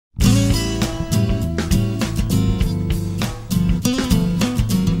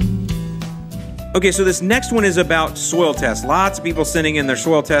Okay, so this next one is about soil tests. Lots of people sending in their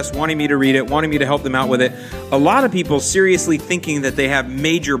soil tests, wanting me to read it, wanting me to help them out with it. A lot of people seriously thinking that they have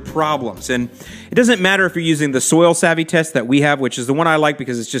major problems. And it doesn't matter if you're using the Soil Savvy test that we have, which is the one I like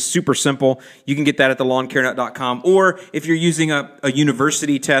because it's just super simple. You can get that at thelawncarenut.com. Or if you're using a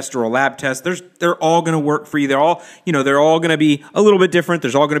university test or a lab test, they're all going to work for you. They're all going to be a little bit different.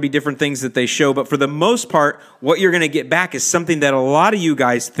 There's all going to be different things that they show. But for the most part, what you're going to get back is something that a lot of you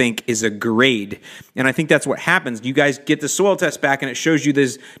guys think is a grade. And I think that's what happens. You guys get the soil test back and it shows you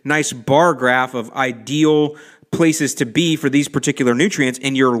this nice bar graph of ideal places to be for these particular nutrients,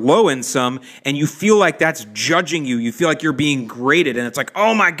 and you're low in some, and you feel like that's judging you. You feel like you're being graded, and it's like,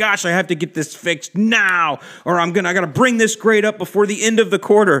 oh my gosh, I have to get this fixed now, or I got to bring this grade up before the end of the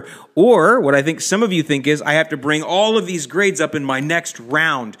quarter. Or what I think some of you think is, I have to bring all of these grades up in my next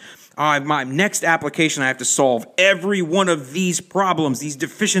round. My next application, I have to solve every one of these problems, these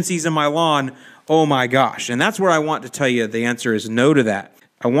deficiencies in my lawn. Oh my gosh. And that's where I want to tell you the answer is no to that.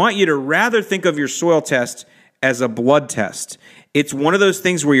 I want you to rather think of your soil test as a blood test. It's one of those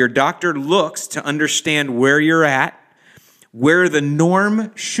things where your doctor looks to understand where you're at, where the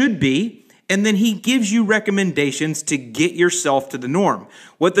norm should be, and then he gives you recommendations to get yourself to the norm.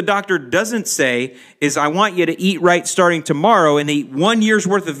 What the doctor doesn't say is, I want you to eat right starting tomorrow and eat 1 year's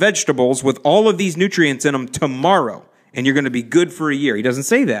worth of vegetables with all of these nutrients in them tomorrow, and you're going to be good for a year. He doesn't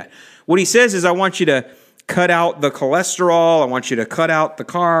say that. What he says is, I want you to cut out the cholesterol, I want you to cut out the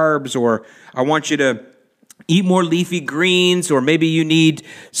carbs, or I want you to eat more leafy greens, or maybe you need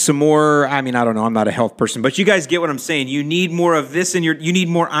some more, I don't know, I'm not a health person, but you guys get what I'm saying. You need more of this you need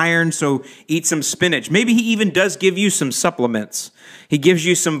more iron, so eat some spinach. Maybe he even does give you some supplements. He gives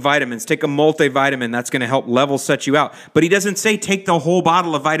you some vitamins. Take a multivitamin. That's going to help level set you out. But he doesn't say take the whole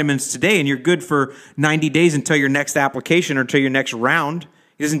bottle of vitamins today and you're good for 90 days until your next application or until your next round.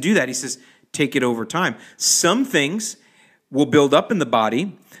 He doesn't do that. He says take it over time. Some things will build up in the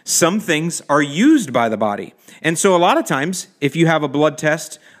body. Some things are used by the body. And so a lot of times, if you have a blood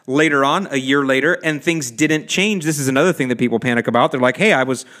test later on, a year later, and things didn't change, this is another thing that people panic about. They're like, hey, I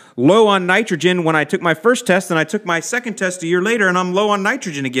was low on nitrogen when I took my first test, and I took my second test a year later, and I'm low on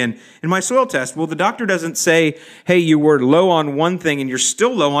nitrogen again in my soil test. Well, the doctor doesn't say, hey, you were low on one thing and you're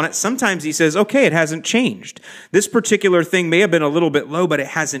still low on it. Sometimes he says, okay, it hasn't changed. This particular thing may have been a little bit low, but it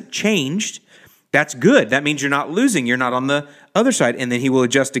hasn't changed. That's good. That means you're not losing. You're not on the other side. And then he will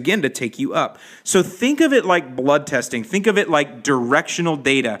adjust again to take you up. So think of it like blood testing. Think of it like directional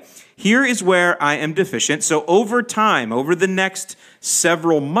data. Here is where I am deficient. So over time, over the next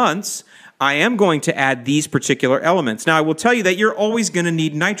several months, I am going to add these particular elements. Now, I will tell you that you're always going to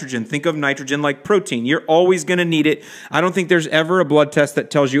need nitrogen. Think of nitrogen like protein. You're always going to need it. I don't think there's ever a blood test that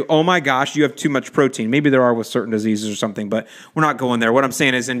tells you, oh my gosh, you have too much protein. Maybe there are with certain diseases or something, but we're not going there. What I'm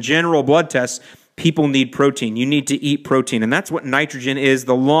saying is, in general blood tests, people need protein. You need to eat protein, and that's what nitrogen is.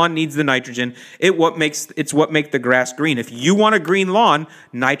 The lawn needs the nitrogen. It's what makes the grass green. If you want a green lawn,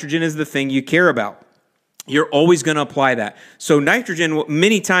 nitrogen is the thing you care about. You're always going to apply that. So nitrogen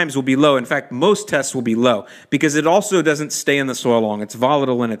many times will be low. In fact, most tests will be low because it also doesn't stay in the soil long. It's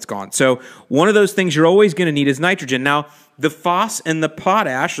volatile and it's gone. So one of those things you're always going to need is nitrogen. Now, the phos and the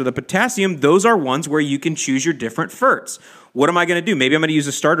potash or the potassium, those are ones where you can choose your different ferts. What am I going to do? Maybe I'm going to use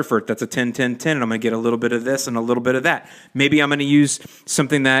a starter fert that's a 10-10-10, and I'm going to get a little bit of this and a little bit of that. Maybe I'm going to use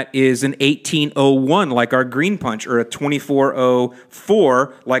something that is an 1801 like our Green Punch, or a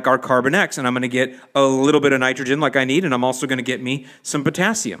 2404 like our Carbon X, and I'm going to get a little bit of nitrogen like I need, and I'm also going to get me some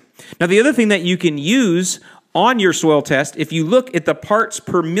potassium. Now, the other thing that you can use on your soil test, if you look at the parts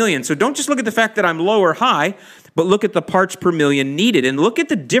per million, so don't just look at the fact that I'm low or high, but look at the parts per million needed, and look at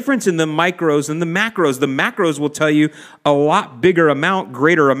the difference in the micros and the macros. The macros will tell you a lot bigger amount,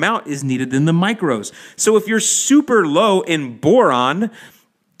 greater amount is needed than the micros. So if you're super low in boron,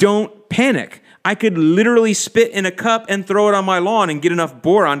 don't panic. I could literally spit in a cup and throw it on my lawn and get enough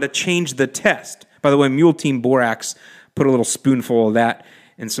boron to change the test. By the way, Mule Team Borax, put a little spoonful of that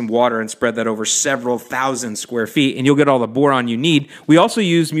in some water and spread that over several thousand square feet, and you'll get all the boron you need. We also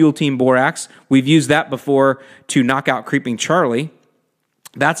use Mule Team Borax. We've used that before to knock out Creeping Charlie.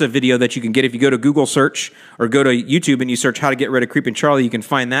 That's a video that you can get if you go to Google search or go to YouTube and you search how to get rid of Creeping Charlie. You can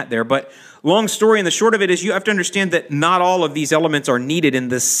find that there. But long story and the short of it is, you have to understand that not all of these elements are needed in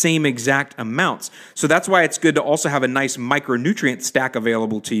the same exact amounts. So that's why it's good to also have a nice micronutrient stack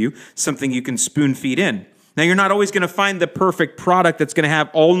available to you, something you can spoon feed in. Now, you're not always going to find the perfect product that's going to have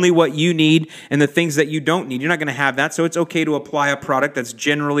only what you need and the things that you don't need. You're not going to have that, so it's okay to apply a product that's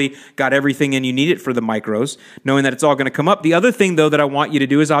generally got everything in you need it for the micros, knowing that it's all going to come up. The other thing, though, that I want you to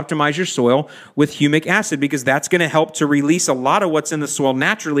do is optimize your soil with humic acid, because that's going to help to release a lot of what's in the soil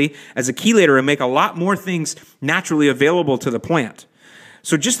naturally as a chelator and make a lot more things naturally available to the plant.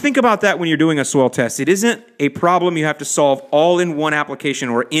 So just think about that when you're doing a soil test. It isn't a problem you have to solve all in one application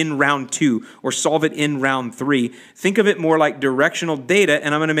or in round 2 or solve it in round 3. Think of it more like directional data,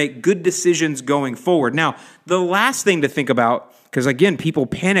 and I'm going to make good decisions going forward. Now, the last thing to think about, because again, people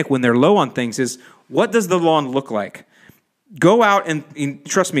panic when they're low on things, is what does the lawn look like? Go out and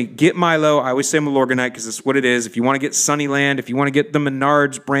trust me, get Milo. I always say Milorganite because it's what it is. If you want to get Sunnyland, if you want to get the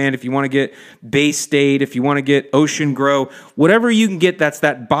Menards brand, if you want to get Bay State, if you want to get Ocean Grow, whatever you can get that's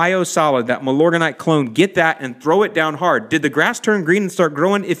that biosolid, that Milorganite clone, get that and throw it down hard. Did the grass turn green and start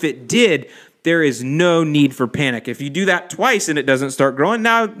growing? If it did, there is no need for panic. If you do that twice and it doesn't start growing,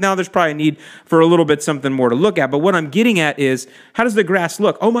 now there's probably a need for a little bit something more to look at. But what I'm getting at is, how does the grass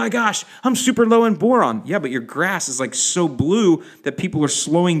look? Oh my gosh, I'm super low in boron. Yeah, but your grass is like so blue that people are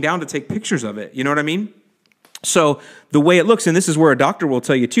slowing down to take pictures of it. You know what I mean? So the way it looks, and this is where a doctor will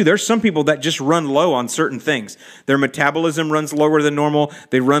tell you too, there's some people that just run low on certain things. Their metabolism runs lower than normal.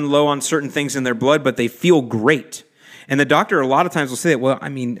 They run low on certain things in their blood, but they feel great. And the doctor a lot of times will say, well, I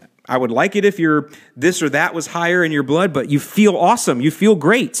mean, I would like it if your this or that was higher in your blood, but you feel awesome. You feel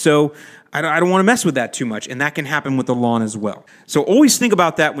great. So I don't want to mess with that too much. And that can happen with the lawn as well. So always think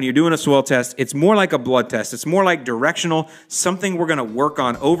about that when you're doing a soil test. It's more like a blood test. It's more like directional, something we're going to work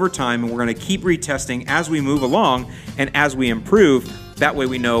on over time, and we're going to keep retesting as we move along and as we improve. That way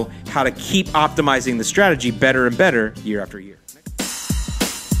we know how to keep optimizing the strategy better and better year after year.